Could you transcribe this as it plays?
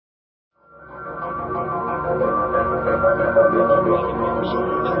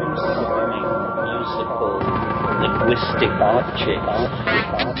stick objects,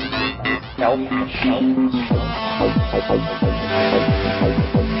 help machines.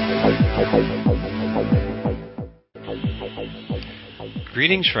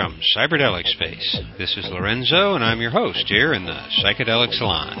 Greetings from Cyberdelic Space. This is Lorenzo, and I'm your host here in the Psychedelic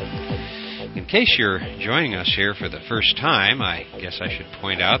Salon. In case you're joining us here for the first time, I guess I should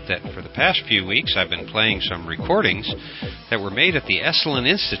point out that for the past few weeks I've been playing some recordings that were made at the Esalen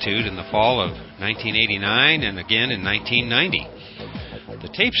Institute in the fall of 1989 and again in 1990. The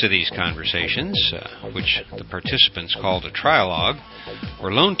tapes of these conversations, which the participants called a trialogue,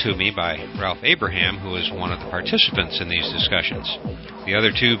 were loaned to me by Ralph Abraham, who is one of the participants in these discussions, the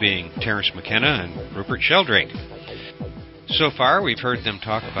other two being Terence McKenna and Rupert Sheldrake. So far, we've heard them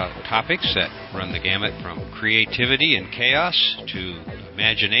talk about topics that run the gamut from creativity and chaos to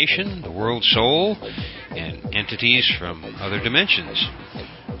imagination, the world soul, and entities from other dimensions.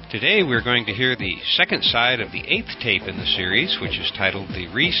 Today, we're going to hear the second side of the 8th tape in the series, which is titled The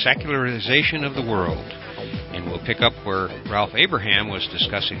Resecularization of the World. And we'll pick up where Ralph Abraham was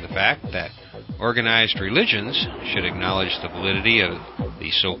discussing the fact that organized religions should acknowledge the validity of the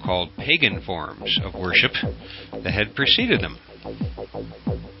so-called pagan forms of worship that had preceded them.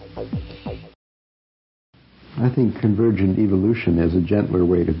 I think convergent evolution is a gentler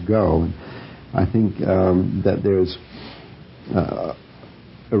way to go. I think that there's a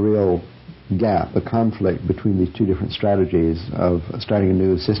real gap, a conflict between these two different strategies of starting a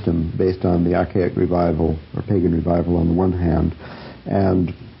new system based on the archaic revival or pagan revival on the one hand,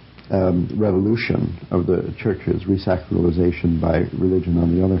 and revolution of the churches, resacralization by religion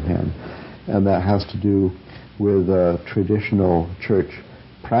on the other hand. And that has to do with traditional church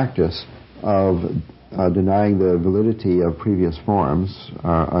practice of denying the validity of previous forms,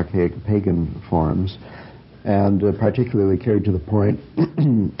 archaic pagan forms, and particularly carried to the point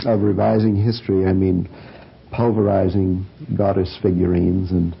of revising history. I mean, pulverizing goddess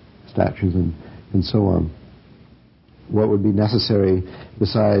figurines and statues and so on. What would be necessary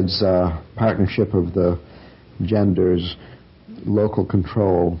besides partnership of the genders, local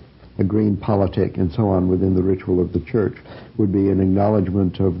control, a green politic, and so on within the ritual of the church would be an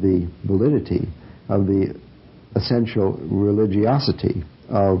acknowledgement of the validity of the essential religiosity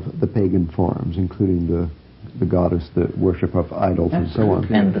of the pagan forms, including the goddess, the worship of idols, and so on.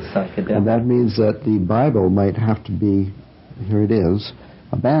 And the psychedelic. And that means that the Bible might have to be, here it is,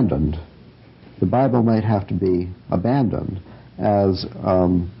 abandoned. The Bible might have to be abandoned as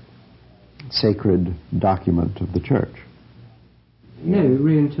sacred document of the church. No,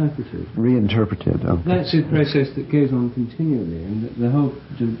 reinterpreted. Reinterpreted. Okay. That's a process that goes on continually, and the whole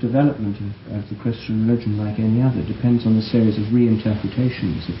development of the Christian religion, like any other, depends on a series of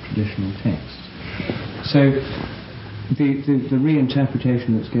reinterpretations of traditional texts. So the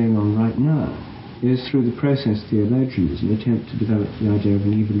reinterpretation that's going on right now is through the process theologians an attempt to develop the idea of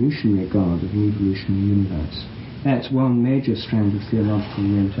an evolutionary God, of an evolutionary universe. That's one major strand of theological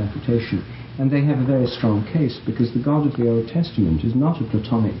reinterpretation, and they have a very strong case because the God of the Old Testament is not a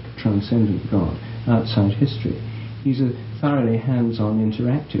Platonic transcendent God outside history. He's a thoroughly hands-on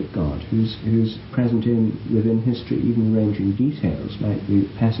interactive God who's present within history, even arranging details like the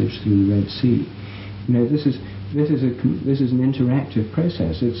passage through the Red Sea. You know, this is an interactive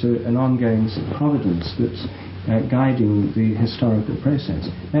process. It's an ongoing providence that's guiding the historical process.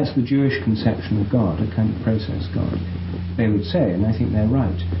 That's the Jewish conception of God, a kind of process God. They would say, and I think they're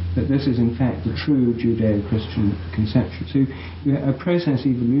right, that this is in fact the true Judeo-Christian conception. So a process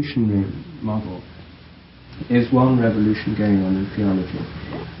evolutionary model is one revolution going on in theology.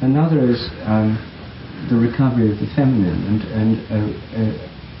 Another is the recovery of the feminine and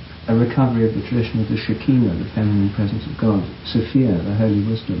a recovery of the tradition of the Shekinah, the feminine presence of God. Sophia, the holy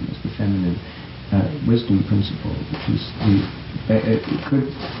wisdom, is the feminine wisdom principle, which is it could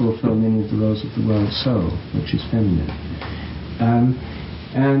fulfill many of the roles of the world soul, which is feminine.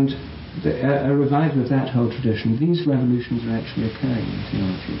 A revival of that whole tradition. These revolutions are actually occurring in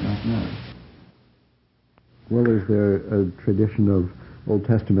theology right now. Well, is there a tradition of Old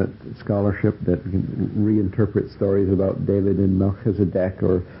Testament scholarship that can reinterpret stories about David and Melchizedek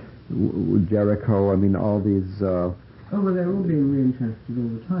or Jericho? I mean, all these... Oh, well, they're all being reinterpreted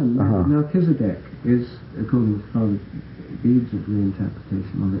all the time. Melchizedek is, according to Father Bede's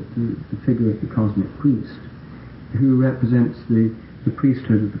reinterpretation of it, the figure of the cosmic priest, who represents the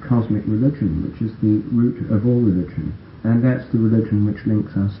priesthood of the cosmic religion, which is the root of all religion. And that's the religion which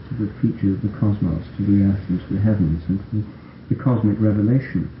links us to the feature of the cosmos, to the earth and to the heavens, and to the cosmic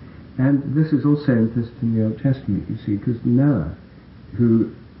revelation. And this is also implicit in the Old Testament, you see, because Noah,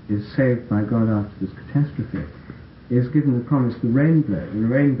 who is saved by God after this catastrophe, is given the promise the rainbow. The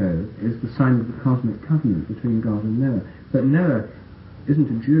rainbow is the sign of the cosmic covenant between God and Noah. But Noah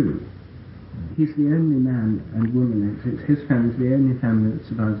isn't a Jew. He's the only man and woman. His family's the only family that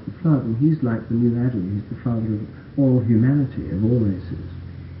survives the flood, and he's like the new Adam. He's the father of all humanity, of all races.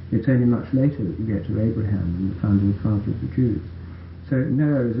 It's only much later that you get to Abraham and the founding father of the Jews. So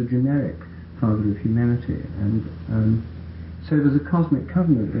Noah is a generic father of humanity, and so there's a cosmic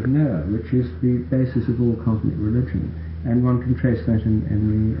covenant of Noah, which is the basis of all cosmic religion, and one can trace that in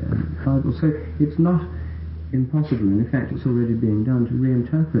the Bible. So it's not impossible, and in fact it's already being done, to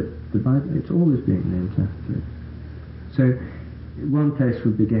reinterpret the Bible. It's always being reinterpreted. So one place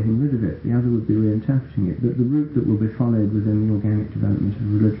would be getting rid of it, the other would be reinterpreting it, but the route that will be followed within the organic development of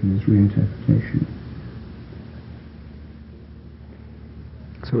religion is reinterpretation.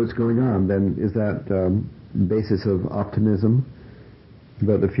 So what's going on then? Is that basis of optimism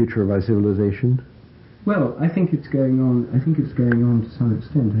about the future of our civilization? Well, I think it's going on. I think it's going on to some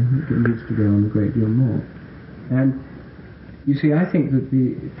extent. I think it needs to go on a great deal more. And you see, I think that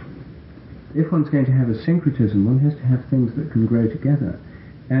if one's going to have a syncretism, one has to have things that can grow together.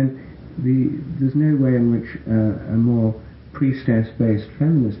 And there's no way in which a more priestess-based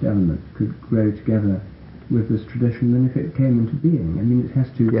feminist element could grow together with this tradition than if it came into being. I mean, it has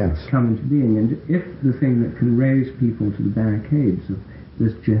to come into being. And if the thing that can raise people to the barricades of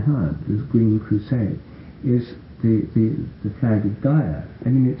this jihad, this green crusade, is the flag of Gaia, I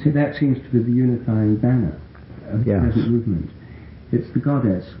mean, that seems to be the unifying banner of the present movement. It's the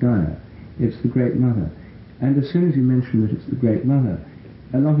goddess, Gaia. It's the Great Mother. And as soon as you mention that it's the Great Mother,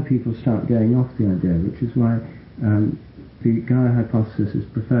 a lot of people start going off the idea, which is why the Gaia hypothesis is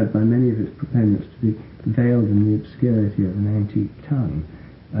preferred by many of its proponents to be veiled in the obscurity of an antique tongue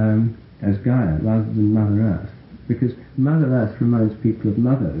as Gaia rather than Mother Earth. Because Mother Earth reminds people of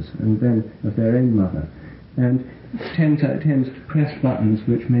mothers and then of their own mother, and tends to press buttons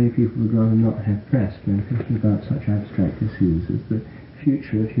which many people would rather not have pressed when thinking about such abstract issues as the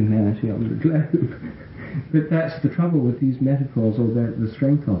future of humanity on the globe. But that's the trouble with these metaphors, or the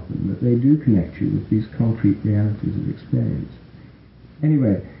strength of them, that they do connect you with these concrete realities of experience.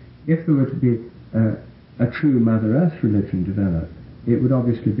 Anyway, if there were to be a true Mother Earth religion developed, it would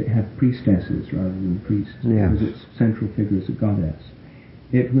obviously have priestesses rather than priests, because its central figure is a goddess.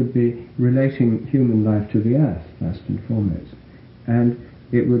 It would be relating human life to the earth, first and foremost. And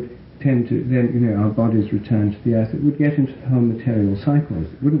it would tend to, then, our bodies return to the earth. It would get into the whole material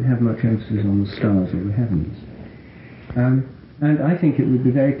cycles. It wouldn't have much emphasis on the stars or the heavens. And I think it would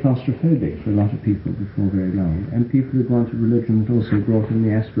be very claustrophobic for a lot of people before very long. And people who'd want a religion that also brought in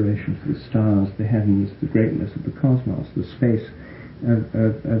the aspiration for the stars, the heavens, the greatness of the cosmos, the space of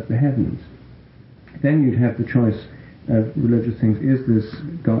the heavens. Then you'd have the choice of religious things. Is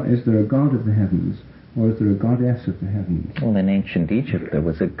there a god of the heavens, or is there a goddess of the heavens? Well, in ancient Egypt there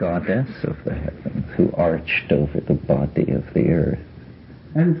was a goddess of the heavens who arched over the body of the earth.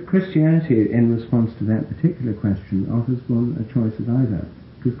 And Christianity, in response to that particular question, offers one a choice of either.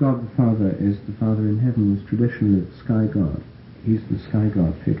 Because God the Father is the Father in heaven, is traditionally the sky god. He's the sky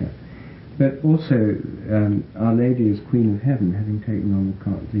god figure. But also, Our Lady is Queen of Heaven, having taken on the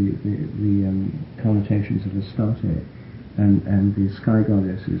connotations of Astarte and the sky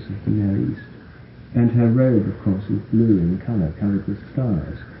goddesses of the Near East. And her robe, of course, is blue in colour, coloured with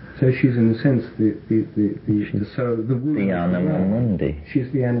stars. So she's, in a sense, the soul, the womb, the Anima Mundi. She's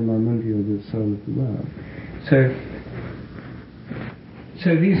the Anima Mundi, or the soul of the world.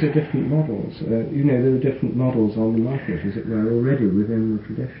 So these are different models. There are different models on the market, as it were, already within the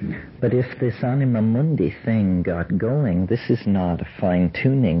tradition. But if this Anima Mundi thing got going, this is not a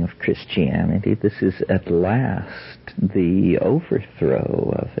fine-tuning of Christianity. This is at last the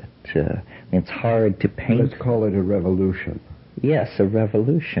overthrow of it. It's hard to paint. Let's call it a revolution. Yes, a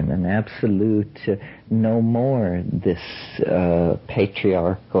revolution, an absolute, no more this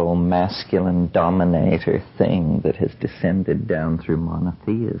patriarchal, masculine dominator thing that has descended down through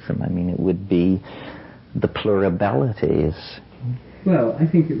monotheism. I mean, it would be the pluralities. Well, I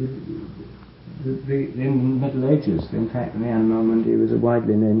think it would, in the Middle Ages, in fact, the Anima Mundi was a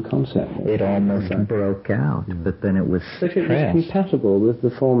widely known concept. It almost broke out, but then it was suppressed. But it was compatible with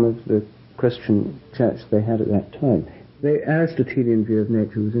the form of the Christian church they had at that time. The Aristotelian view of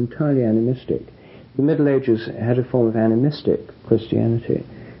nature was entirely animistic. The Middle Ages had a form of animistic Christianity.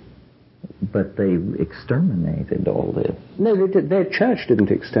 But they exterminated all this. No, their church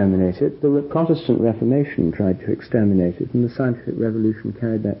didn't exterminate it. The Protestant Reformation tried to exterminate it, and the scientific revolution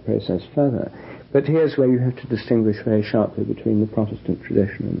carried that process further. But here's where you have to distinguish very sharply between the Protestant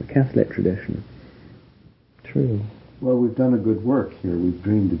tradition and the Catholic tradition. True. Well, we've done a good work here. We've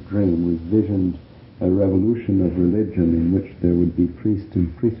dreamed a dream. We've visioned a revolution of religion in which there would be priests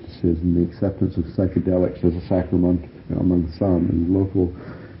and priestesses and the acceptance of psychedelics as a sacrament among some, and local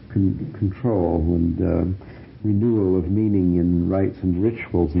control and renewal of meaning in rites and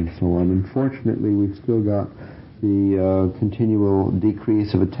rituals and so on. Unfortunately, we've still got the continual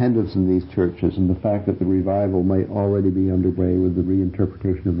decrease of attendance in these churches, and the fact that the revival might already be underway with the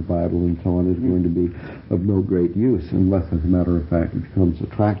reinterpretation of the Bible and so on is going to be of no great use unless, as a matter of fact, it becomes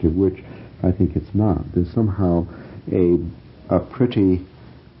attractive, which I think it's not. There's somehow a pretty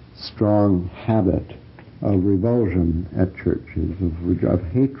strong habit of revulsion at churches, of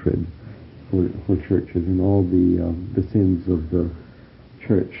hatred for churches and all the sins of the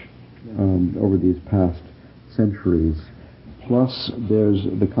church over these past centuries. Plus, there's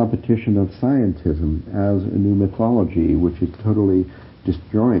the competition of scientism as a new mythology, which is totally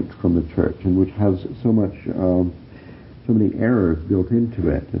disjoint from the church and which has so many errors built into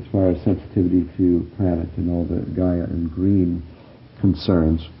it as far as sensitivity to planet and all the Gaia and green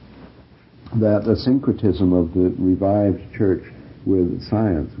concerns, that the syncretism of the revived church with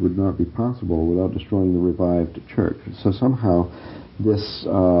science would not be possible without destroying the revived church. So somehow this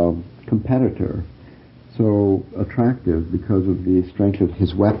competitor, so attractive because of the strength of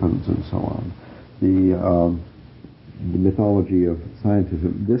his weapons and so on, the mythology of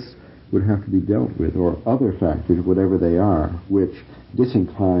scientism, this would have to be dealt with, or other factors, whatever they are, which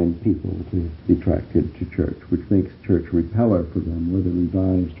disincline people to be attracted to church, which makes church a repeller for them, whether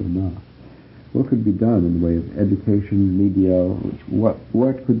revised or not. What could be done in the way of education, media,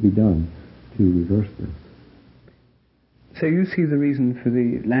 what could be done to reverse this? So you see the reason for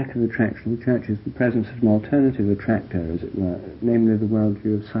the lack of attraction of the church is the presence of an alternative attractor, as it were, namely the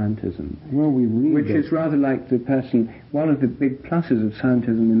worldview of scientism. Well, we read which is rather like the person, one of the big pluses of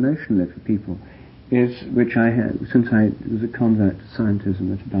scientism emotionally for people is, which I had, since I was a convert to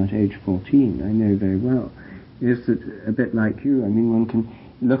scientism at about age 14, I know very well, is that a bit like you, I mean, one can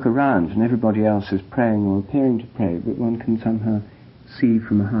look around and everybody else is praying or appearing to pray, but one can somehow see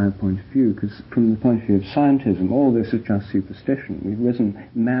from a higher point of view, because from the point of view of scientism, all this is just superstition.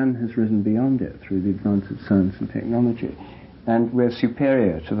 Man has risen beyond it through the advance of science and technology, and we're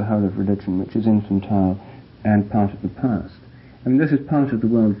superior to the whole of religion, which is infantile and part of the past. I mean, this is part of the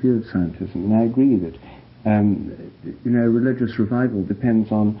worldview of scientism, and I agree that, religious revival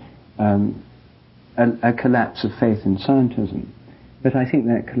depends on a collapse of faith in scientism. But I think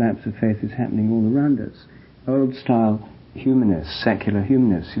that collapse of faith is happening all around us. Old-style humanists, secular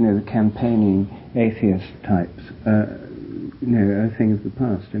humanists, the campaigning atheist types, are a thing of the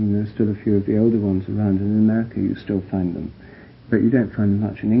past. I mean, there's still a few of the older ones around, and in America you still find them. But you don't find them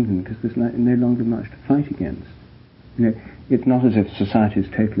much in England, because there's no longer much to fight against. It's not as if society is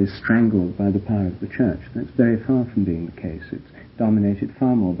totally strangled by the power of the church. That's very far from being the case. It's dominated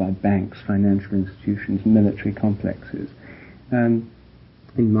far more by banks, financial institutions, military complexes.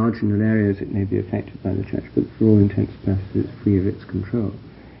 In marginal areas it may be affected by the church, but for all intents and purposes it's free of its control.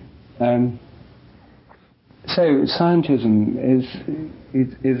 So scientism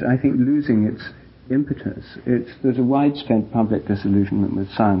is, I think, losing its impetus. There's a widespread public disillusionment with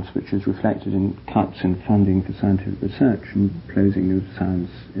science, which is reflected in cuts in funding for scientific research and closing of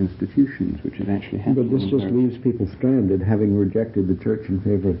science institutions, which is actually happening. But this just leaves people stranded, having rejected the church in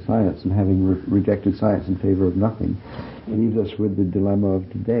favor of science and having rejected science in favor of nothing. It leaves us with the dilemma of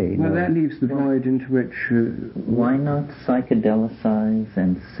today. Well, that leaves the void into which... why not psychedelicize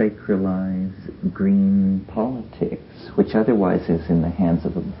and sacralize green politics, which otherwise is in the hands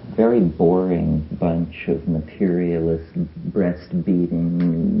of a very boring bunch of materialist, breast-beating,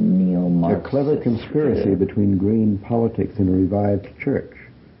 neo-Marxist... A clever conspiracy between green politics and a revived church.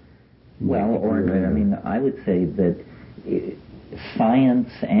 Well, I would say that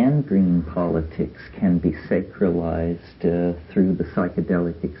science and green politics can be sacralized through the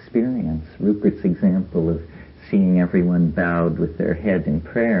psychedelic experience. Rupert's example of seeing everyone bowed with their head in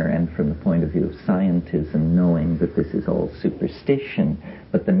prayer, and from the point of view of scientism, knowing that this is all superstition.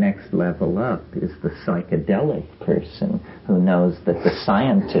 But the next level up is the psychedelic person who knows that the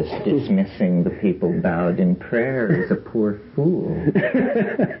scientist dismissing the people bowed in prayer is a poor fool.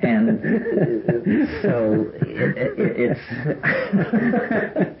 And so it's...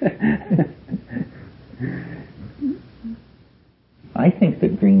 I think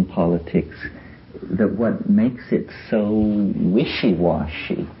that green politics, that what makes it so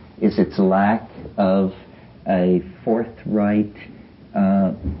wishy-washy is its lack of a forthright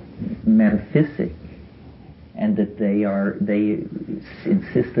metaphysic, and that they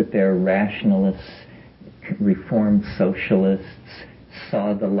insist that they're rationalists, reformed socialists,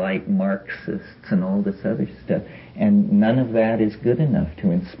 saw-the-light Marxists and all this other stuff. And none of that is good enough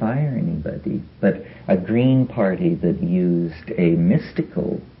to inspire anybody. But a Green Party that used a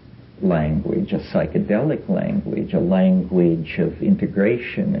mystical language, a psychedelic language, a language of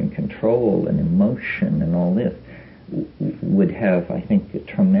integration and control and emotion and all this, would have, I think, a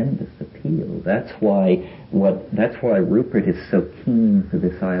tremendous appeal. That's why Rupert is so keen for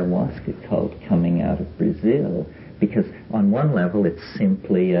this ayahuasca cult coming out of Brazil, because on one level it's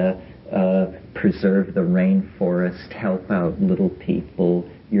simply preserve the rainforest, help out little people,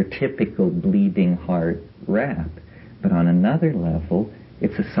 your typical bleeding heart rap. But on another level,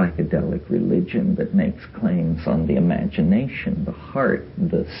 it's a psychedelic religion that makes claims on the imagination, the heart,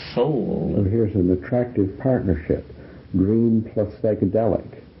 the soul. So here's an attractive partnership. Green plus psychedelic.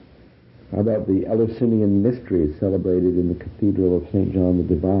 How about the Eleusinian mysteries celebrated in the Cathedral of St. John the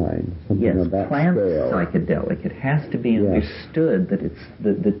Divine? Something yes, on that plant scale. Psychedelic. It has to be understood that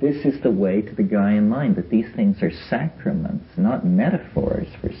that this is the way to the Gaian mind, that these things are sacraments, not metaphors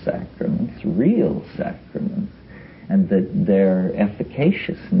for sacraments, real sacraments, and that their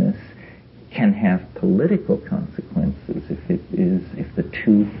efficaciousness can have political consequences if the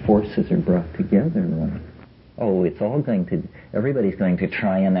two forces are brought together right. Oh, everybody's going to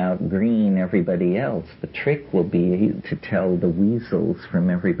try and out-green everybody else. The trick will be to tell the weasels from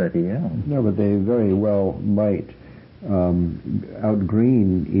everybody else. No, but they very well might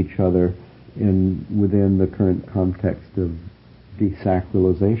out-green each other within the current context of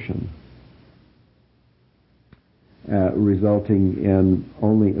desacralization, resulting in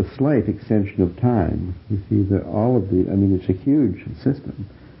only a slight extension of time. You see that it's a huge system,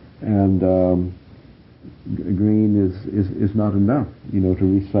 and green is not enough, to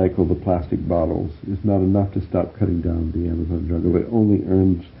recycle the plastic bottles. It's not enough to stop cutting down the Amazon jungle. It only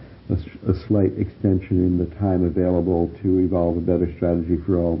earns a slight extension in the time available to evolve a better strategy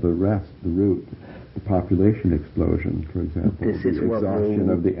for all the rest, the root, the population explosion, for example, the exhaustion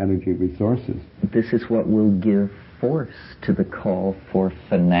of the energy resources. This is what will give force to the call for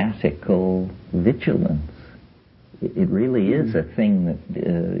fanatical vigilance. It really is a thing that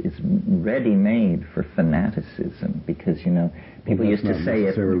is ready-made for fanaticism, because people used to say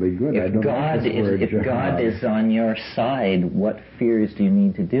if God is on your side, what fears do you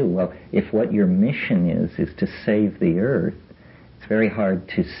need to do? Well, if what your mission is to save the earth, it's very hard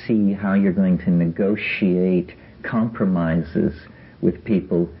to see how you're going to negotiate compromises with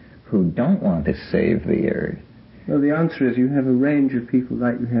people who don't want to save the earth. Well, the answer is you have a range of people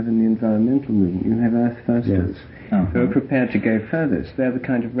like you have in the environmental movement. You have Earth Firsters who are prepared to go furthest. They're the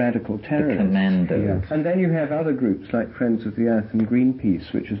kind of radical terrorists. The commandos. And then you have other groups like Friends of the Earth and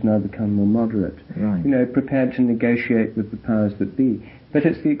Greenpeace, which has now become more moderate, prepared to negotiate with the powers that be. But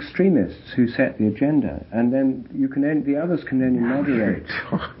it's the extremists who set the agenda, and then the others can only moderate.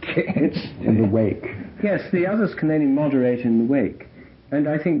 In the wake. Yes, the others can only moderate in the wake. And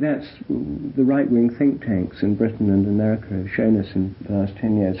I think that's the right-wing think tanks in Britain and America have shown us in the last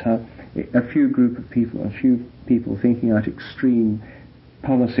 10 years, how a few people thinking out extreme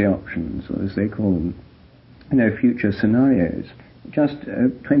policy options, or as they call them, future scenarios. Just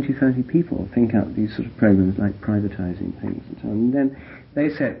 20, 30 people think out these sort of programs like privatizing things and so on. And then they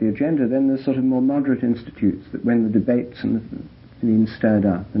set the agenda. Then there's sort of more moderate institutes that when the debates and been stirred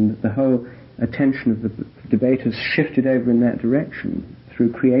up and the whole attention of the debaters shifted over in that direction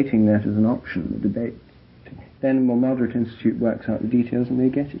through creating that as an option, the debate. Then a more moderate institute works out the details and they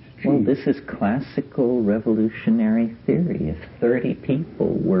get it achieved. Well, this is classical revolutionary theory. If 30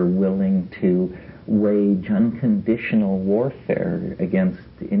 people were willing to wage unconditional warfare against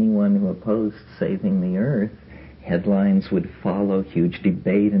anyone who opposed saving the earth, headlines would follow, huge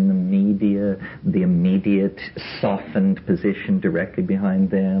debate in the media, the immediate softened position directly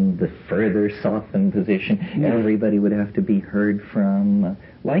behind them, the further softened position. Everybody would have to be heard from,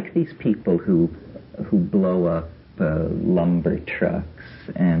 like these people who blow up lumber trucks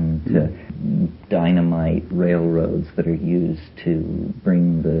and dynamite railroads that are used to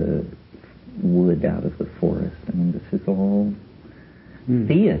bring the wood out of the forest. I mean, this is all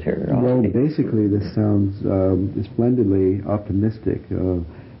theater. Well, basically, this sounds splendidly optimistic. The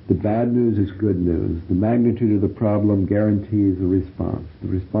bad news is good news. The magnitude of the problem guarantees a response. The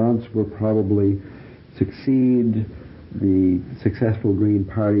response will probably succeed. The successful Green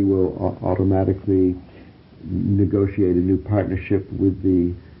Party will automatically negotiate a new partnership with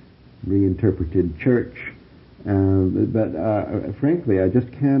the reinterpreted church. But frankly, I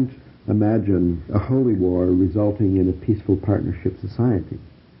just can't imagine a holy war resulting in a peaceful partnership society.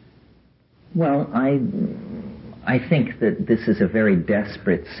 Well, I think that this is a very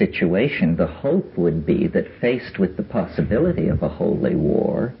desperate situation. The hope would be that faced with the possibility of a holy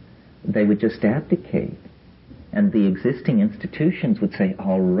war, they would just abdicate. And the existing institutions would say,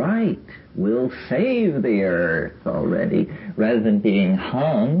 all right, we'll save the earth already. Rather than being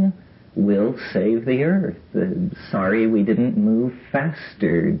hung, we'll save the earth. Sorry we didn't move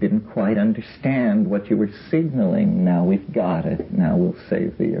faster, didn't quite understand what you were signaling. Now we've got it. Now we'll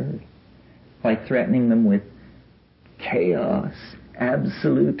save the earth. By threatening them with chaos,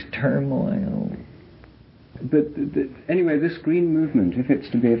 absolute turmoil. But anyway, this green movement, if it's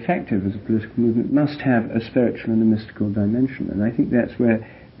to be effective as a political movement, must have a spiritual and a mystical dimension. And I think that's where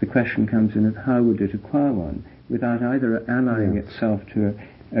the question comes in of how would it acquire one without either allying itself to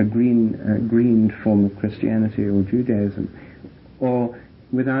a greened form of Christianity or Judaism, or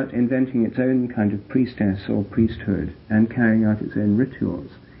without inventing its own kind of priestess or priesthood and carrying out its own rituals.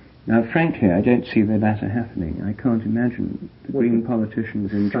 Now, frankly, I don't see the latter happening. I can't imagine the green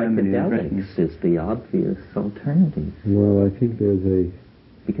politicians in Germany and Britain. Psychedelics is the obvious alternative. Well, I think there's a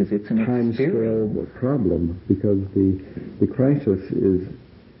because it's an time scale problem, because the crisis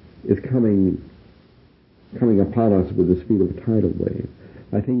is coming upon us with the speed of a tidal wave.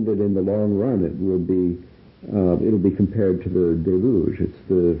 I think that in the long run it will be it'll be compared to the deluge. It's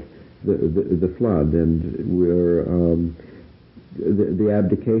the flood, and we're the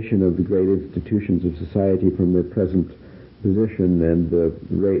abdication of the great institutions of society from their present position and the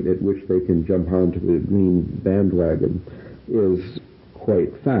rate at which they can jump onto the green bandwagon is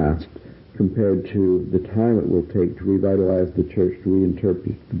quite fast compared to the time it will take to revitalize the church, to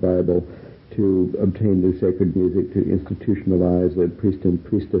reinterpret the Bible, to obtain new sacred music, to institutionalize the priest and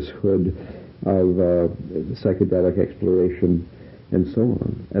priestesshood of psychedelic exploration, and so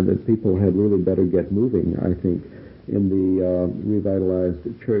on. And that people had really better get moving, I think, in the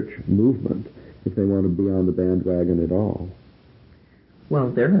revitalized church movement if they want to be on the bandwagon at all. Well,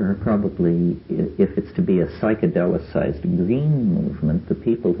 there are probably, if it's to be a psychedelicized green movement, the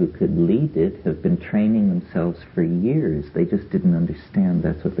people who could lead it have been training themselves for years. They just didn't understand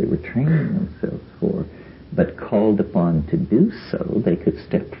that's what they were training themselves for. But called upon to do so, they could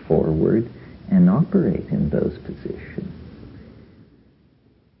step forward and operate in those positions.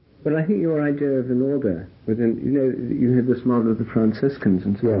 But I think your idea of an order within, you had this model of the Franciscans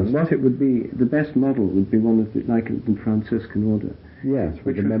and so on. What it would be, the best model would be one of like the Franciscan order. Yes,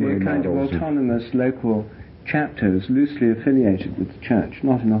 which would be a kind of autonomous local chapters loosely affiliated with the church,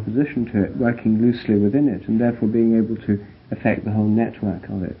 not in opposition to it, working loosely within it, and therefore being able to affect the whole network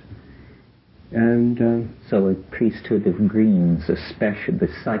of it. And so a priesthood of greens, especially the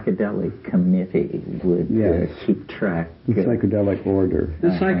psychedelic committee, would keep track. The psychedelic order. The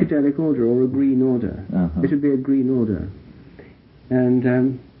psychedelic order, or a green order. It would be a green order.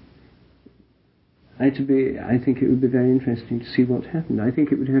 And I think it would be very interesting to see what happened. I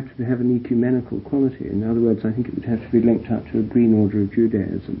think it would have to have an ecumenical quality. In other words, I think it would have to be linked up to a green order of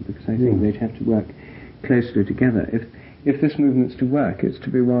Judaism, because I think they'd have to work closely together. If this movement's to work, it's to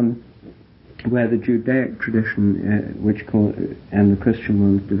be one where the Judaic tradition, and the Christian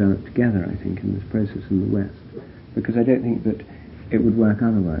ones develop together, I think, in this process in the West. Because I don't think that it would work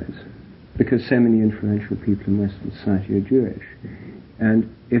otherwise. Because so many influential people in Western society are Jewish.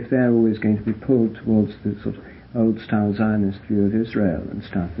 And if they're always going to be pulled towards the sort of old-style Zionist view of Israel and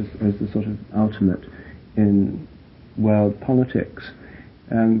stuff as the sort of ultimate in world politics,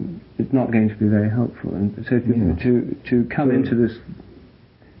 it's not going to be very helpful. And so to come into this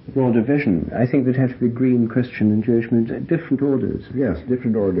broader vision, I think there'd have to be green, Christian, and Jewish movements, different orders. Yes,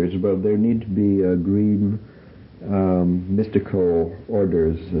 different orders, but there need to be green mystical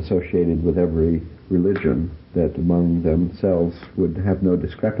orders associated with every religion that among themselves would have no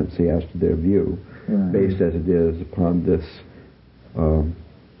discrepancy as to their view, based as it is upon this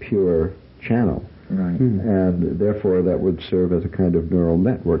pure channel. Right. And therefore that would serve as a kind of neural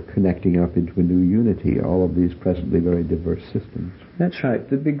network connecting up into a new unity, all of these presently very diverse systems. That's right.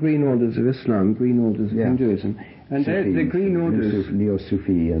 The big green orders of Islam, green orders of Hinduism. And the green orders...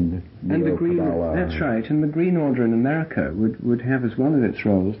 Neo-Sufi and Neo-Kabbalah. That's right. And the green order in America would have as one of its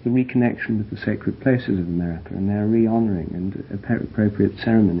roles the reconnection with the sacred places of America and their re-honoring and appropriate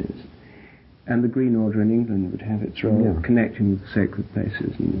ceremonies. And the green order in England would have its role connecting with the sacred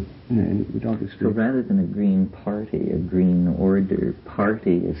places, and it would obviously... So rather than a green party, a green order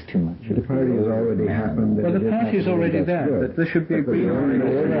party is too much of the party has already happened. Well, the party is already there, but there should be a green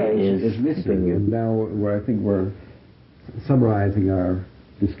order. Is missing, and now I think we're summarizing our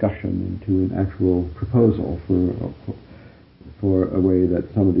discussion into an actual proposal for a way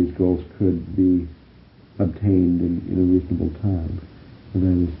that some of these goals could be obtained in a reasonable time. And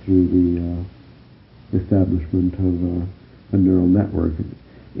that is through the establishment of a neural network,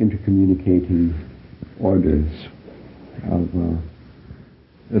 intercommunicating orders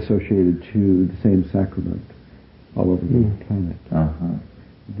associated to the same sacrament all over the planet. Uh-huh.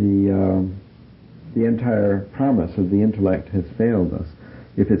 The entire promise of the intellect has failed us.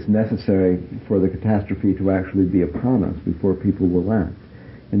 If it's necessary for the catastrophe to actually be upon us before people will act.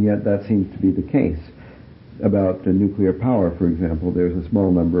 And yet that seems to be the case. About nuclear power, for example, there's a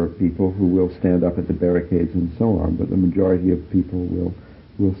small number of people who will stand up at the barricades and so on, but the majority of people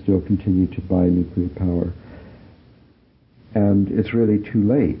will still continue to buy nuclear power. And it's really too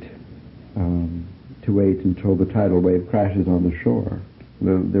late to wait until the tidal wave crashes on the shore.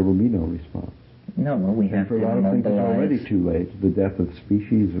 There will be no response. No, well, we have for to a lot of things, it's mobilize. already too late. The death of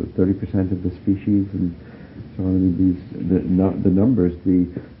species, or 30% of the species, and so on. I mean, the numbers, the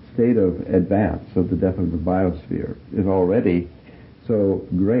state of advance of the death of the biosphere is already so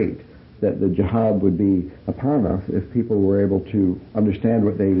great that the jihad would be upon us if people were able to understand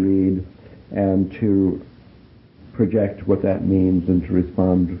what they read and to project what that means and to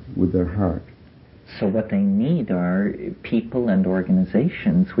respond with their heart. So what they need are people and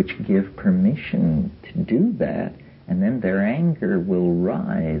organizations which give permission to do that, and then their anger will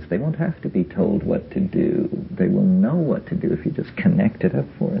rise. They won't have to be told what to do. They will know what to do if you just connect it up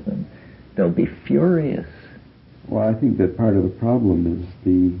for them. They'll be furious. Well, I think that part of the problem is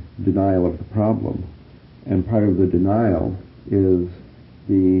the denial of the problem, and part of the denial is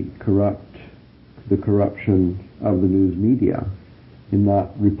the corruption of the news media in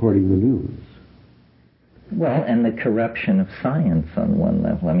not reporting the news. Well, and the corruption of science on one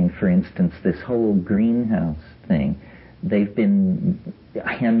level. I mean, for instance, this whole greenhouse thing, they've been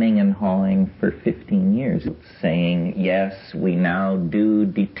hemming and hawing for 15 years, saying, yes, we now do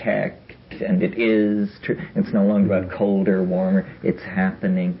detect, and it is true. It's no longer about colder, warmer. It's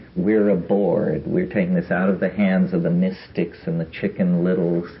happening. We're aboard. We're taking this out of the hands of the mystics and the Chicken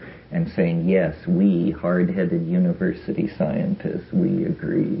Littles and saying, yes, we, hard-headed university scientists, we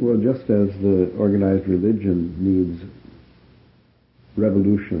agree. Well, just as the organized religion needs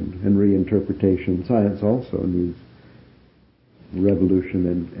revolution and reinterpretation, science also needs revolution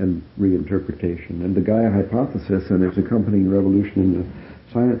and reinterpretation. And the Gaia hypothesis and its accompanying revolution in the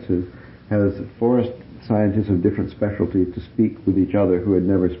sciences has forced scientists of different specialties to speak with each other who had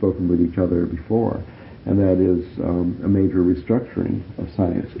never spoken with each other before. And that is a major restructuring of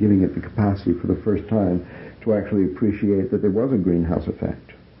science, giving it the capacity for the first time to actually appreciate that there was a greenhouse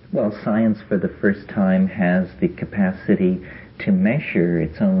effect. Well, science for the first time has the capacity to measure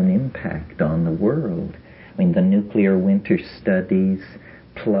its own impact on the world. I mean, the nuclear winter studies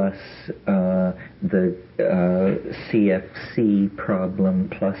plus the CFC problem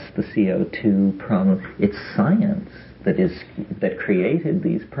plus the CO2 problem, it's science that created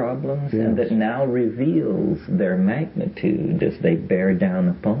these problems, yes, and that now reveals their magnitude as they bear down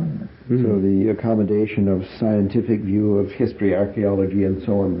upon us. Mm-hmm. So the accommodation of scientific view of history, archaeology, and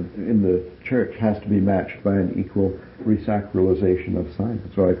so on in the church has to be matched by an equal resacralization of science.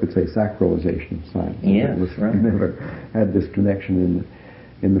 So I could say sacralization of science. Yes, right. We never had this connection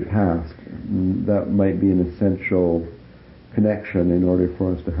in the past. That might be an essential connection in order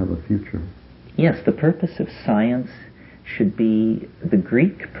for us to have a future. Yes, the purpose of science should be the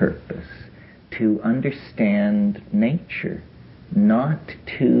Greek purpose, to understand nature, not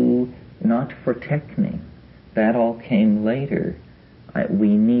for techne. That all came later.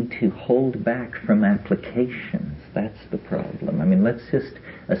 We need to hold back from applications. That's the problem. I mean, let's just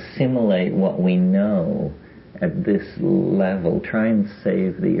assimilate what we know at this level, try and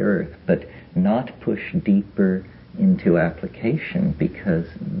save the earth, but not push deeper into application, because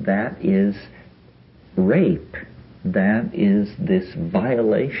that is rape. That is this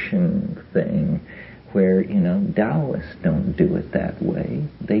violation thing where, Taoists don't do it that way.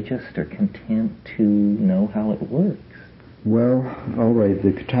 They just are content to know how it works. Well, all right,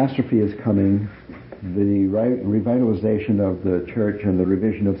 the catastrophe is coming. The revitalization of the church and the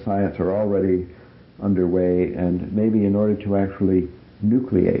revision of science are already underway, and maybe in order to actually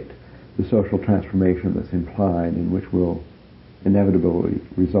nucleate the social transformation that's implied, in which will inevitably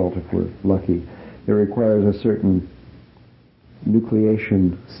result if we're lucky, it requires a certain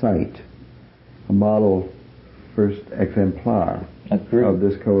nucleation site, a model first exemplar of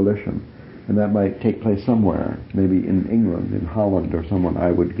this coalition. And that might take place somewhere, maybe in England, in Holland or someone,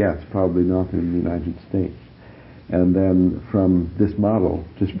 I would guess, probably not in the United States. And then from this model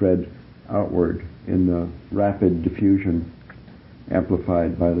to spread outward in the rapid diffusion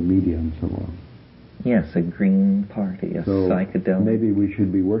amplified by the media and so on. Yes, a green party, a psychedelic. Maybe we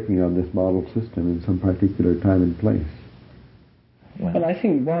should be working on this model system in some particular time and place. Well, I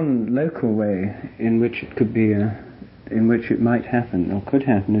think one local way in which it could be, in which it might happen or could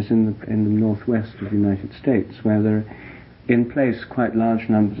happen, is in the northwest of the United States, where there are in place quite large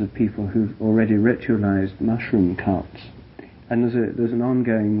numbers of people who've already ritualized mushroom cults, and there's an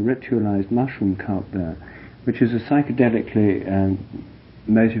ongoing ritualized mushroom cult there, which is a psychedelically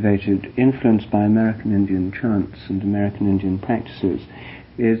motivated, influenced by American Indian chants and American Indian practices.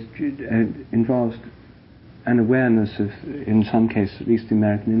 It involves an awareness of, in some cases, at least the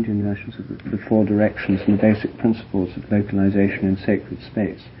American Indian versions of the four directions and the basic principles of localization in sacred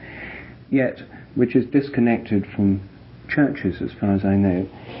space, yet which is disconnected from churches, as far as I know,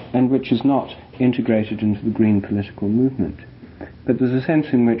 and which is not integrated into the green political movement. But there's a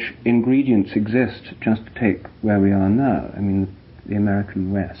sense in which ingredients exist, just to take where we are now, I mean the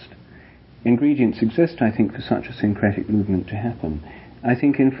American West. Ingredients exist, I think, for such a syncretic movement to happen. I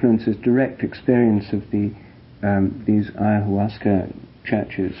think influences direct experience of these ayahuasca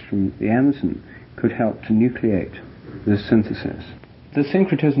churches from the Amazon could help to nucleate this synthesis. The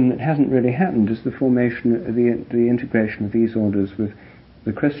syncretism that hasn't really happened is the formation, the integration of these orders with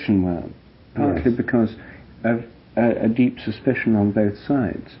the Christian world, partly because of a deep suspicion on both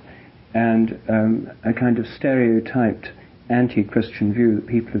sides, and a kind of stereotyped anti-Christian view that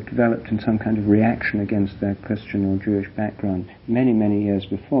people have developed in some kind of reaction against their Christian or Jewish background many, many years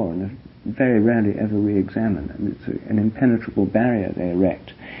before, and have very rarely ever re-examined. I mean, it's an impenetrable barrier they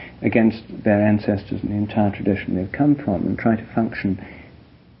erect against their ancestors and the entire tradition they've come from, and try to function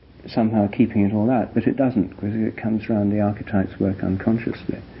somehow keeping it all out, but it doesn't, because it comes around, the archetypes work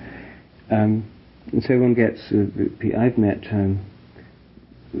unconsciously. And so one gets, I've met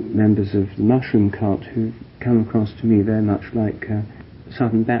members of the mushroom cult who come across to me very much like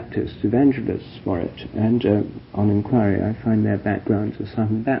Southern Baptist evangelists for it, and on inquiry I find their backgrounds are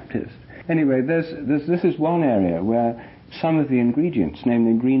Southern Baptist. Anyway, this is one area where some of the ingredients,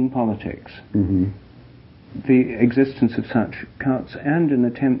 namely green politics, the existence of such cults, and an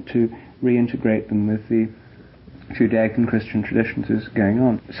attempt to reintegrate them with the Judaic and Christian traditions is going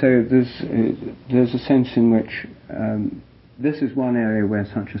on. So there's a sense in which this is one area where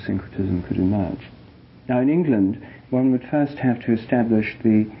such a syncretism could emerge. Now in England, one would first have to establish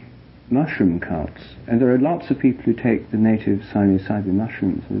the mushroom cults, and there are lots of people who take the native psilocybin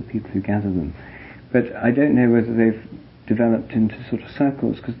mushrooms, and the people who gather them, but I don't know whether they've developed into sort of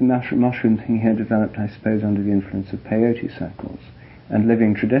circles, because the mushroom thing here developed, I suppose, under the influence of peyote circles and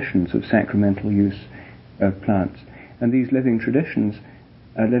living traditions of sacramental use of plants. And these living traditions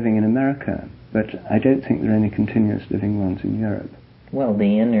are living in America, but I don't think there are any continuous living ones in Europe. Well,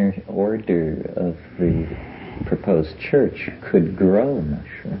 the inner order of the proposed church could grow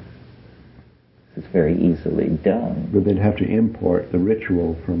mushrooms. It's very easily done. But they'd have to import the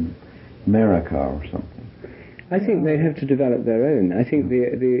ritual from America or something. I think they have to develop their own. I think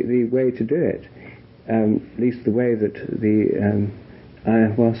the way to do it, at least the way that the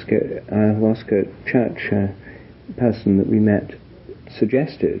ayahuasca church person that we met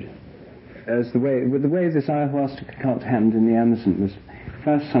suggested, as the way this ayahuasca cult happened in the Amazon was,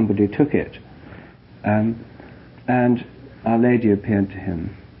 first somebody took it, and Our Lady appeared to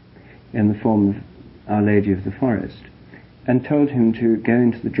him in the form of Our Lady of the Forest, and told him to go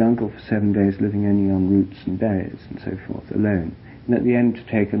into the jungle for 7 days, living only on roots and berries and so forth, alone, and at the end to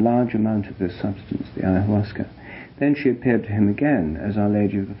take a large amount of this substance, the ayahuasca. Then she appeared to him again as Our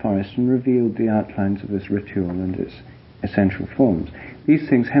Lady of the Forest and revealed the outlines of this ritual and its essential forms. These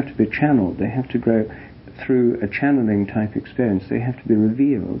things have to be channeled. They have to grow through a channeling type experience. They have to be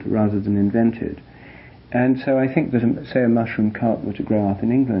revealed rather than invented. And so I think that, say, a mushroom cult were to grow up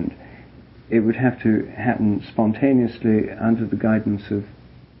in England, it would have to happen spontaneously under the guidance of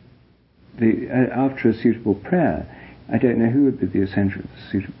after a suitable prayer. I don't know who would be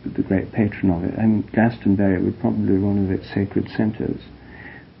the great patron of it. I mean, Glastonbury would probably be one of its sacred centres.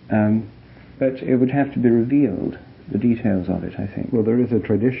 But it would have to be revealed, the details of it, I think. Well, there is a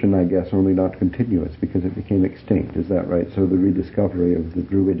tradition, I guess, only not continuous, because it became extinct, is that right? So the rediscovery of the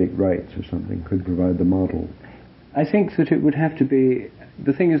Druidic rites or something could provide the model. I think that it would have to be...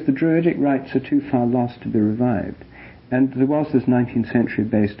 The thing is, the Druidic rites are too far lost to be revived. And there was this 19th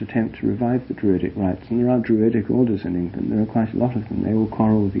century-based attempt to revive the Druidic rites, and there are Druidic orders in England. There are quite a lot of them. They all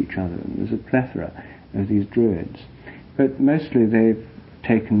quarrel with each other, and there's a plethora of these Druids. But mostly they've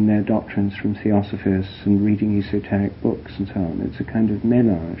taken their doctrines from Theosophists and reading esoteric books and so on. It's a kind of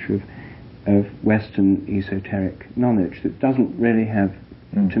melange of Western esoteric knowledge that doesn't really have,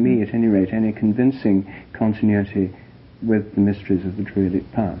 to me at any rate, any convincing continuity with the mysteries of the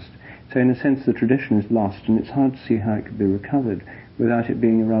Druidic past. So in a sense the tradition is lost, and it's hard to see how it could be recovered without it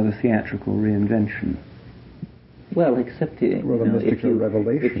being a rather theatrical reinvention. Well, except if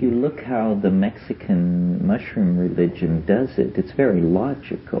you look how the Mexican mushroom religion does it, it's very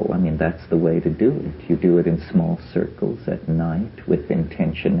logical. I mean, that's the way to do it. You do it in small circles at night with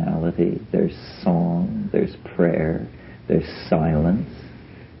intentionality. There's song, there's prayer, there's silence.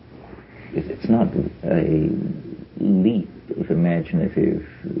 It's not a leap of imaginative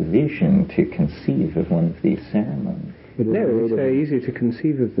vision to conceive of one of these ceremonies. No, it's very easy to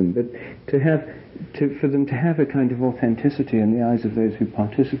conceive of them, but for them to have a kind of authenticity in the eyes of those who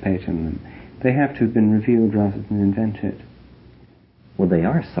participate in them, they have to have been revealed rather than invented. Well, they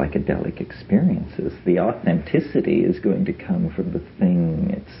are psychedelic experiences. The authenticity is going to come from the thing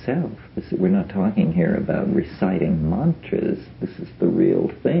itself. We're not talking here about reciting mantras. This is the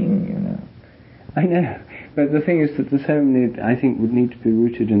real thing, you know. I know, but the thing is that the ceremony, I think, would need to be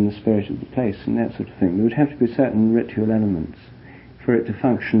rooted in the spirit of the place and that sort of thing. There would have to be certain ritual elements for it to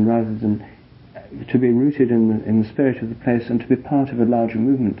function, rather than to be rooted in the spirit of the place and to be part of a larger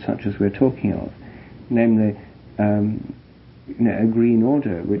movement such as we're talking of, namely a green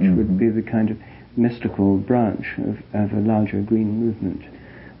order, which would be the kind of mystical branch of a larger green movement.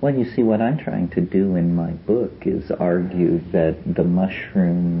 Well, you see, what I'm trying to do in my book is argue that the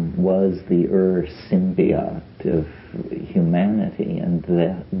mushroom was the symbiote of humanity, and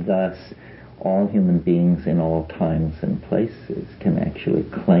that thus all human beings in all times and places can actually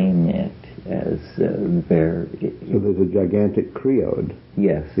claim it as their... So there's a gigantic creode.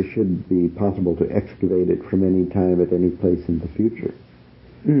 Yes. It should be possible to excavate it from any time at any place in the future.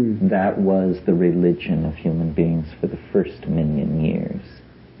 That was the religion of human beings for the first 1,000,000 years.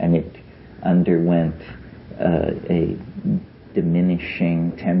 And it underwent a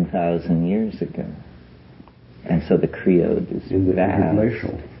diminishing 10,000 years ago. And so the creode is in the vast.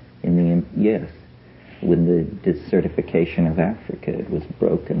 glacial. Yes. With the desertification of Africa, it was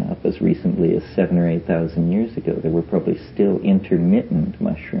broken up as recently as 7,000 or 8,000 years ago. There were probably still intermittent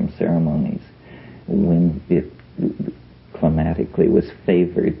mushroom ceremonies when it climatically was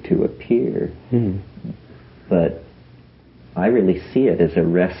favored to appear. But I really see it as a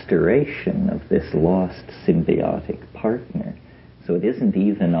restoration of this lost symbiotic partner. So it isn't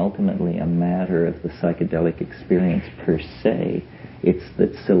even ultimately a matter of the psychedelic experience per se. It's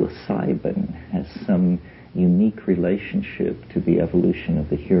that psilocybin has some unique relationship to the evolution of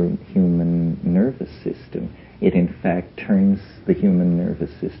the human nervous system. It in fact turns the human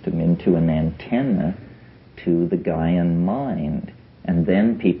nervous system into an antenna to the Gaian mind, and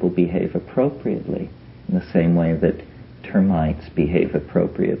then people behave appropriately in the same way that termites behave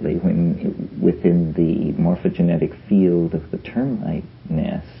appropriately within the morphogenetic field of the termite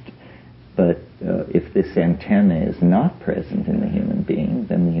nest. But if this antenna is not present in the human being,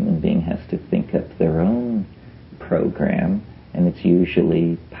 then the human being has to think up their own program, and it's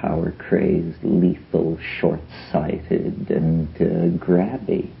usually power-crazed, lethal, short-sighted, and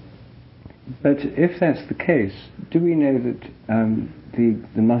grabby. But if that's the case, do we know that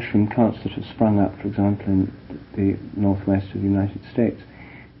the mushroom plants that have sprung up, for example, in the northwest of the United States,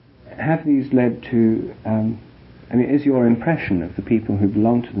 have these led to, is your impression of the people who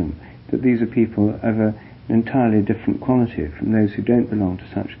belong to them that these are people of an entirely different quality from those who don't belong to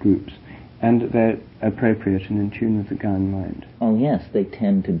such groups, and that they're appropriate and in tune with the Gaian mind? Oh yes, they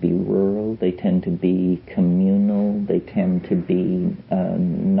tend to be rural, they tend to be communal, they tend to be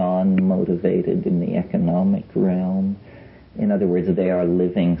non-motivated in the economic realm. In other words, they are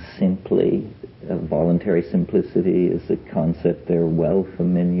living simply. Voluntary simplicity is a concept they're well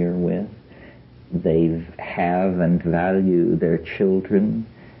familiar with. They have and value their children.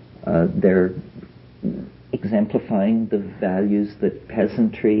 They're exemplifying the values that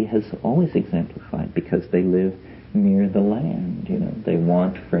peasantry has always exemplified, because they live near the land. You know, they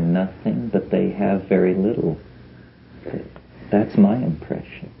want for nothing, but they have very little. That's my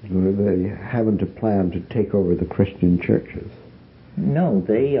impression. They haven't a plan to take over the Christian churches. No,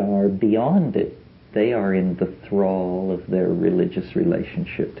 they are beyond it. They are in the thrall of their religious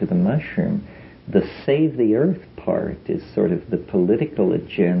relationship to the mushroom. The Save the Earth part is sort of the political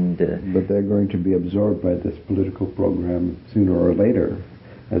agenda. But they're going to be absorbed by this political program sooner or later,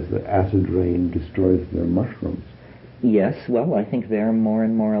 as the acid rain destroys their mushrooms. Yes, well, I think they're more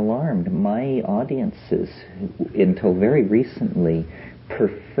and more alarmed. My audiences, until very recently,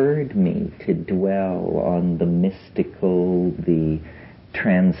 preferred me to dwell on the mystical, the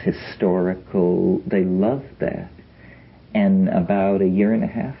transhistorical. They loved that. And about 1.5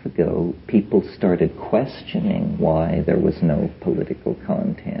 years ago, people started questioning why there was no political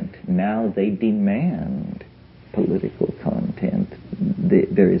content. Now they demand political content.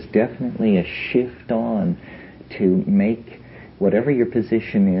 There is definitely a shift on to make whatever your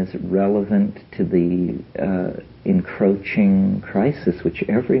position is relevant to the encroaching crisis which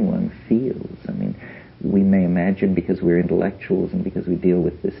everyone feels. I mean, we may imagine because we're intellectuals and because we deal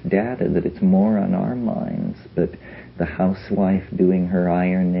with this data that it's more on our minds, but the housewife doing her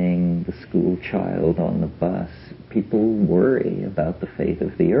ironing, the school child on the bus, people worry about the fate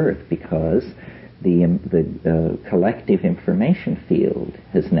of the earth because the collective information field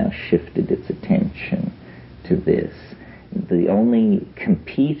has now shifted its attention to this. The only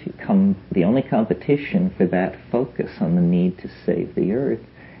competition for that focus on the need to save the earth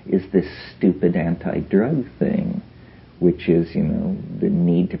is this stupid anti-drug thing, which is, the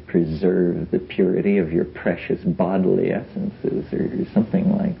need to preserve the purity of your precious bodily essences or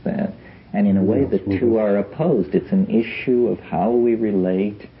something like that. And in a way, the two are opposed. It's an issue of how we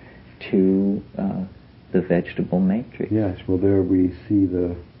relate to the vegetable matrix. Yes, well, there we see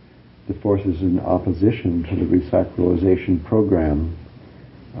the forces in opposition to the resacralization program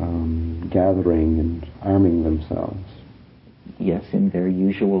gathering and arming themselves. Yes, in their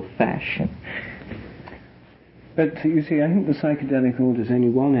usual fashion. But you see, I think the psychedelic order is only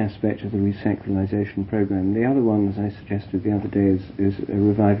one aspect of the resacralization program. The other one, as I suggested the other day, is a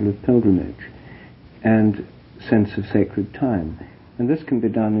revival of pilgrimage and sense of sacred time. And this can be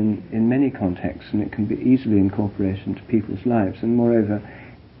done in many contexts, and it can be easily incorporated into people's lives. And moreover,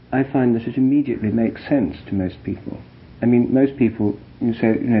 I find that it immediately makes sense to most people. I mean, most people, you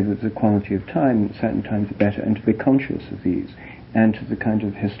say, that the quality of time at certain times are better, and to be conscious of these, and to the kind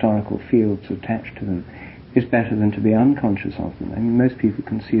of historical fields attached to them, is better than to be unconscious of them. I mean, most people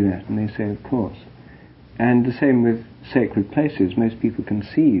can see that, and they say, of course. And the same with sacred places. Most people can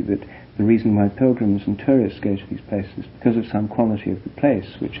see that the reason why pilgrims and tourists go to these places is because of some quality of the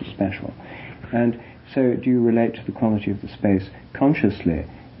place, which is special. And so do you relate to the quality of the space consciously,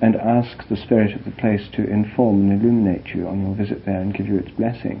 and ask the spirit of the place to inform and illuminate you on your visit there and give you its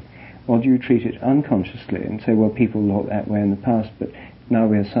blessing? Or do you treat it unconsciously and say, well, people thought that way in the past, but now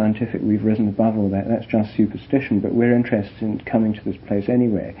we are scientific, we've risen above all that, that's just superstition, but we're interested in coming to this place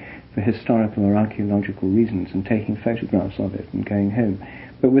anyway for historical or archaeological reasons and taking photographs of it and going home,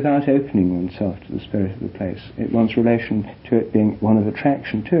 but without opening oneself to the spirit of the place. One's relation to it being one of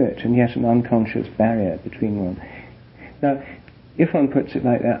attraction to it, and yet an unconscious barrier between one. Now, if one puts it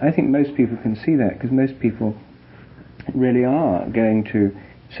like that, I think most people can see that, because most people really are going to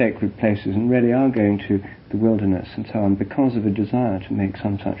sacred places and really are going to the wilderness and so on because of a desire to make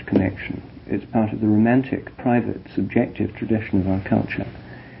some such connection. It's part of the romantic, private, subjective tradition of our culture.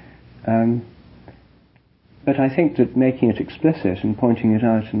 But I think that making it explicit and pointing it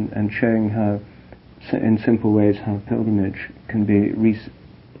out and showing how, in simple ways, how pilgrimage can be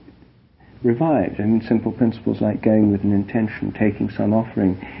revived. I mean, simple principles like going with an intention, taking some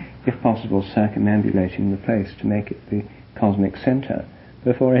offering, if possible circumambulating the place to make it the cosmic center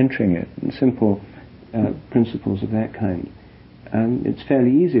before entering it, and simple principles of that kind. It's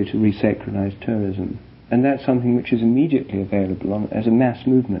fairly easy to resacralize tourism, and that's something which is immediately available as a mass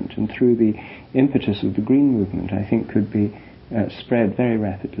movement, and through the impetus of the green movement, I think could be spread very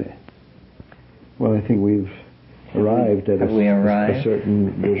rapidly. Well, I think we've arrived at a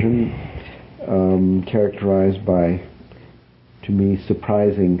certain vision characterized by, to me,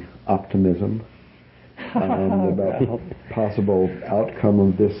 surprising optimism about the possible outcome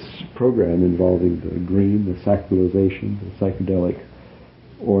of this program involving the green, the sacralization, the psychedelic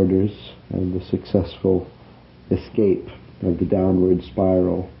orders, and the successful escape of the downward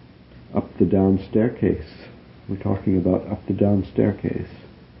spiral up the down staircase. We're talking about up the down staircase.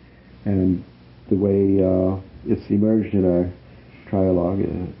 And the way it's emerged in our trialogue,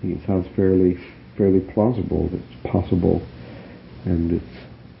 I think it sounds fairly plausible that it's possible and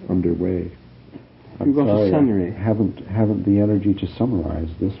it's underway. You've got a summary. I haven't the energy to summarize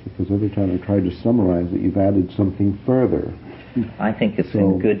this, because every time I try to summarize it, you've added something further. I think it's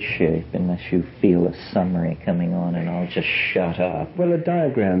in good shape unless you feel a summary coming on, and I'll just shut up. Well, a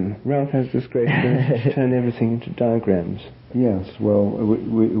diagram. Ralph has this great ability to turn everything into diagrams. Yes, well,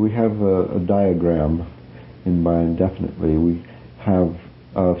 we have a diagram in mind, definitely. We have,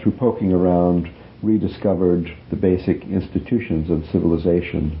 through poking around, rediscovered the basic institutions of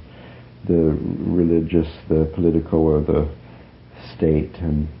civilization, the religious, the political, or the state,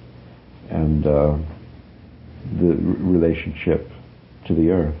 and the relationship to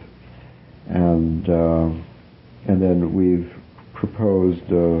the earth. And then we've proposed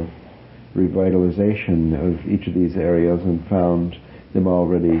revitalization of each of these areas and found them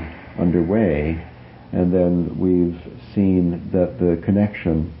already underway. And then we've seen that the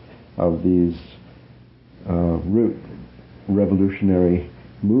connection of these root revolutionary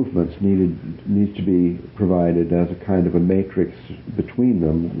movements needs to be provided as a kind of a matrix between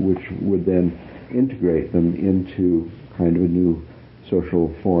them, which would then integrate them into kind of a new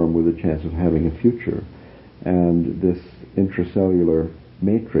social form with a chance of having a future. And this intracellular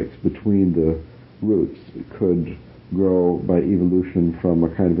matrix between the roots could grow by evolution from a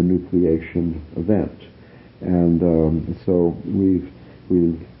kind of a nucleation event. And so we've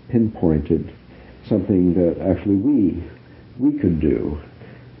pinpointed something that actually we could do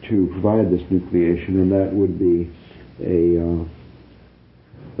to provide this nucleation, and that would be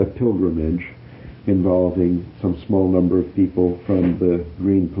a pilgrimage involving some small number of people from the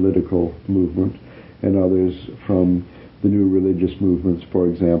green political movement and others from the new religious movements, for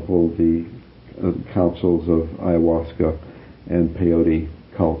example, the councils of ayahuasca and peyote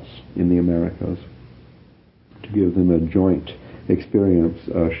cults in the Americas, to give them a joint experience,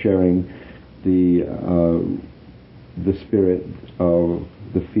 sharing the spirit of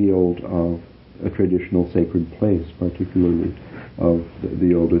the field of a traditional sacred place, particularly of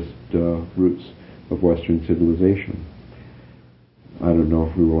the oldest roots of Western civilization. I don't know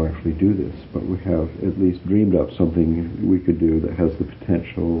if we will actually do this, but we have at least dreamed up something we could do that has the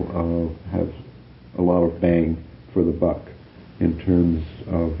potential of have a lot of bang for the buck in terms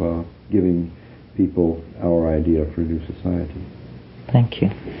of giving people our idea for a new society. Thank you.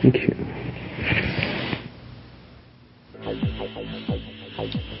 Thank you.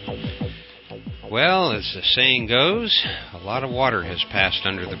 Well, as the saying goes, a lot of water has passed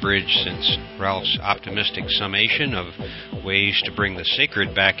under the bridge since Ralph's optimistic summation of ways to bring the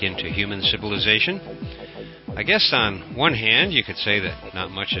sacred back into human civilization. I guess on one hand you could say that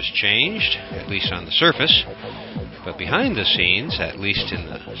not much has changed, at least on the surface, but behind the scenes, at least in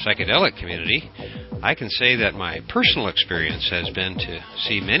the psychedelic community, I can say that my personal experience has been to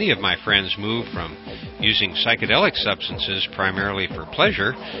see many of my friends move from using psychedelic substances primarily for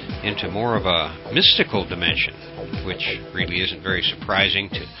pleasure into more of a mystical dimension, which really isn't very surprising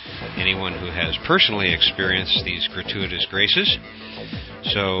to anyone who has personally experienced these gratuitous graces.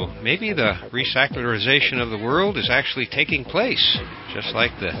 So maybe the resacularization of the world is actually taking place, just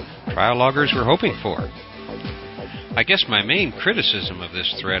like the trial loggers were hoping for. I guess my main criticism of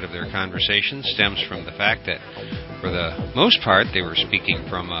this thread of their conversation stems from the fact that, for the most part, they were speaking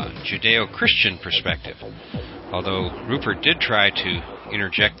from a Judeo-Christian perspective. Although Rupert did try to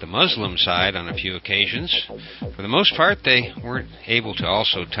interject the Muslim side on a few occasions, for the most part they weren't able to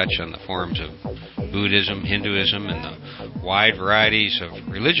also touch on the forms of Buddhism, Hinduism, and the wide varieties of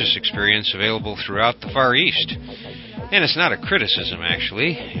religious experience available throughout the Far East. And it's not a criticism,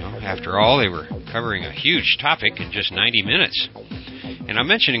 actually. After all, they were covering a huge topic in just 90 minutes. And I'm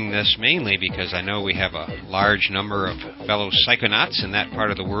mentioning this mainly because I know we have a large number of fellow psychonauts in that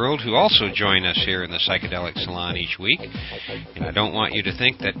part of the world who also join us here in the Psychedelic Salon each week. And I don't want you to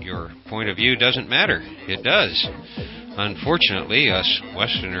think that your point of view doesn't matter. It does. Unfortunately, us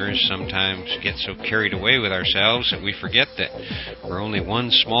Westerners sometimes get so carried away with ourselves that we forget that we're only one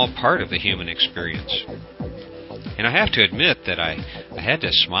small part of the human experience. And I have to admit that I had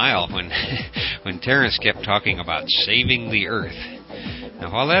to smile when Terence kept talking about saving the earth. Now,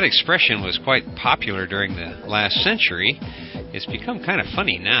 while that expression was quite popular during the last century, it's become kind of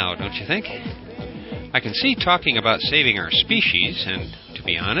funny now, don't you think? I can see talking about saving our species, and to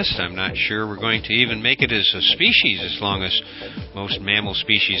be honest, I'm not sure we're going to even make it as a species as long as most mammal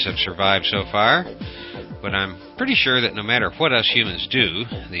species have survived so far. But I'm pretty sure that no matter what us humans do,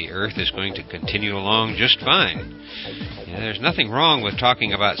 the Earth is going to continue along just fine. There's nothing wrong with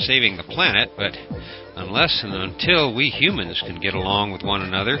talking about saving the planet, but unless and until we humans can get along with one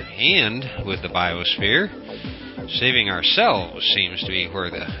another and with the biosphere, saving ourselves seems to be where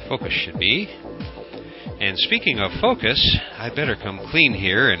the focus should be. And speaking of focus, I'd better come clean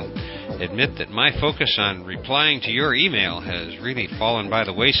here and admit that my focus on replying to your email has really fallen by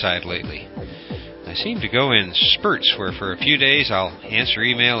the wayside lately. I seem to go in spurts where for a few days I'll answer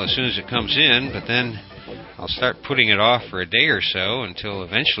email as soon as it comes in, but then I'll start putting it off for a day or so until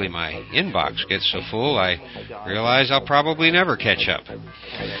eventually my inbox gets so full I realize I'll probably never catch up.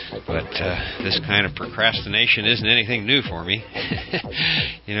 But this kind of procrastination isn't anything new for me.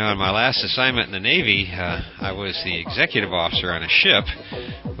 In my last assignment in the Navy, I was the executive officer on a ship,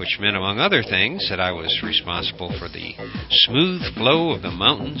 which meant, among other things, that I was responsible for the smooth flow of the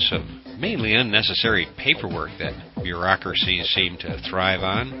mountains of mainly unnecessary paperwork that bureaucracies seem to thrive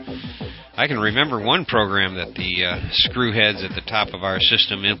on. I can remember one program that the screwheads at the top of our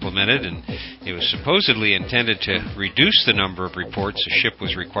system implemented, and it was supposedly intended to reduce the number of reports a ship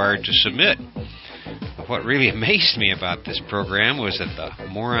was required to submit. what really amazed me about this program was that the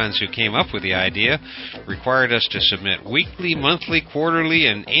morons who came up with the idea required us to submit weekly, monthly, quarterly,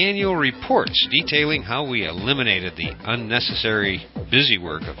 and annual reports detailing how we eliminated the unnecessary busy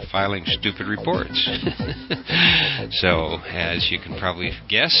work of filing stupid reports. So, as you can probably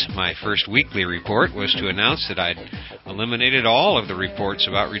guess, my first weekly report was to announce that I'd eliminated all of the reports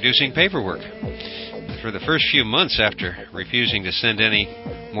about reducing paperwork. For the first few months after refusing to send any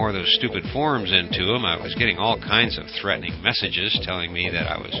more of those stupid forms into them, I was getting all kinds of threatening messages telling me that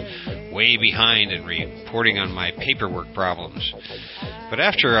I was way behind in reporting on my paperwork problems. But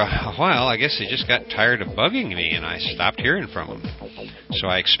after a while, I guess they just got tired of bugging me, and I stopped hearing from them. So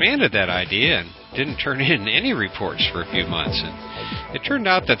I expanded that idea and didn't turn in any reports for a few months. And it turned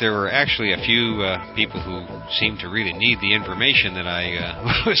out that there were actually a few people who seemed to really need the information that I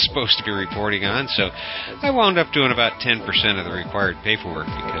was supposed to be reporting on. So I wound up doing about 10% of the required paperwork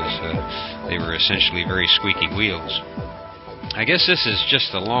because they were essentially very squeaky wheels. I guess this is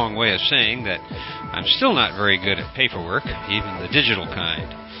just a long way of saying that I'm still not very good at paperwork, even the digital kind.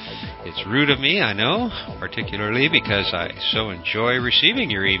 It's rude of me, I know, particularly because I so enjoy receiving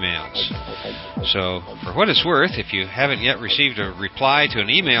your emails. So, for what it's worth, if you haven't yet received a reply to an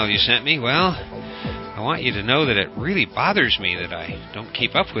email you sent me, well, I want you to know that it really bothers me that I don't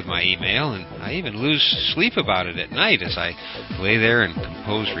keep up with my email, and I even lose sleep about it at night as I lay there and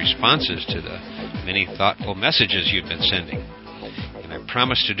compose responses to the many thoughtful messages you've been sending. And I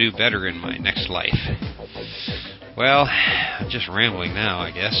promise to do better in my next life. Well, I'm just rambling now,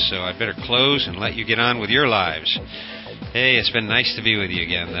 I guess, so I'd better close and let you get on with your lives. Hey, it's been nice to be with you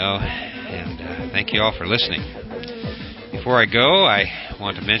again, though, and thank you all for listening. Before I go, I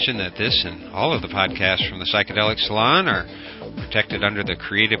want to mention that this and all of the podcasts from the Psychedelic Salon are protected under the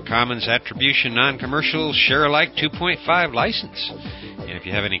Creative Commons Attribution Non-Commercial Share-alike 2.5 license. And if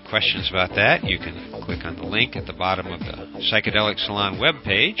you have any questions about that, you can click on the link at the bottom of the Psychedelic Salon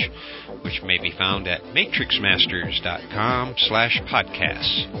webpage, which may be found at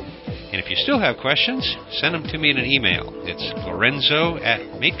matrixmasters.com/podcasts. And if you still have questions, send them to me in an email. It's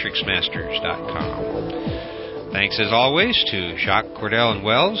lorenzo@matrixmasters.com. Thanks as always to Jacques Cordell and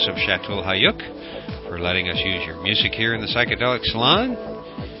Wells of Chateau Hayuk for letting us use your music here in the Psychedelic Salon.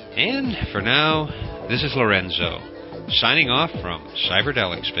 And for now, this is Lorenzo, signing off from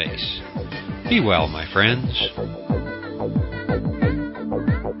Cyberdelic Space. Be well, my friends.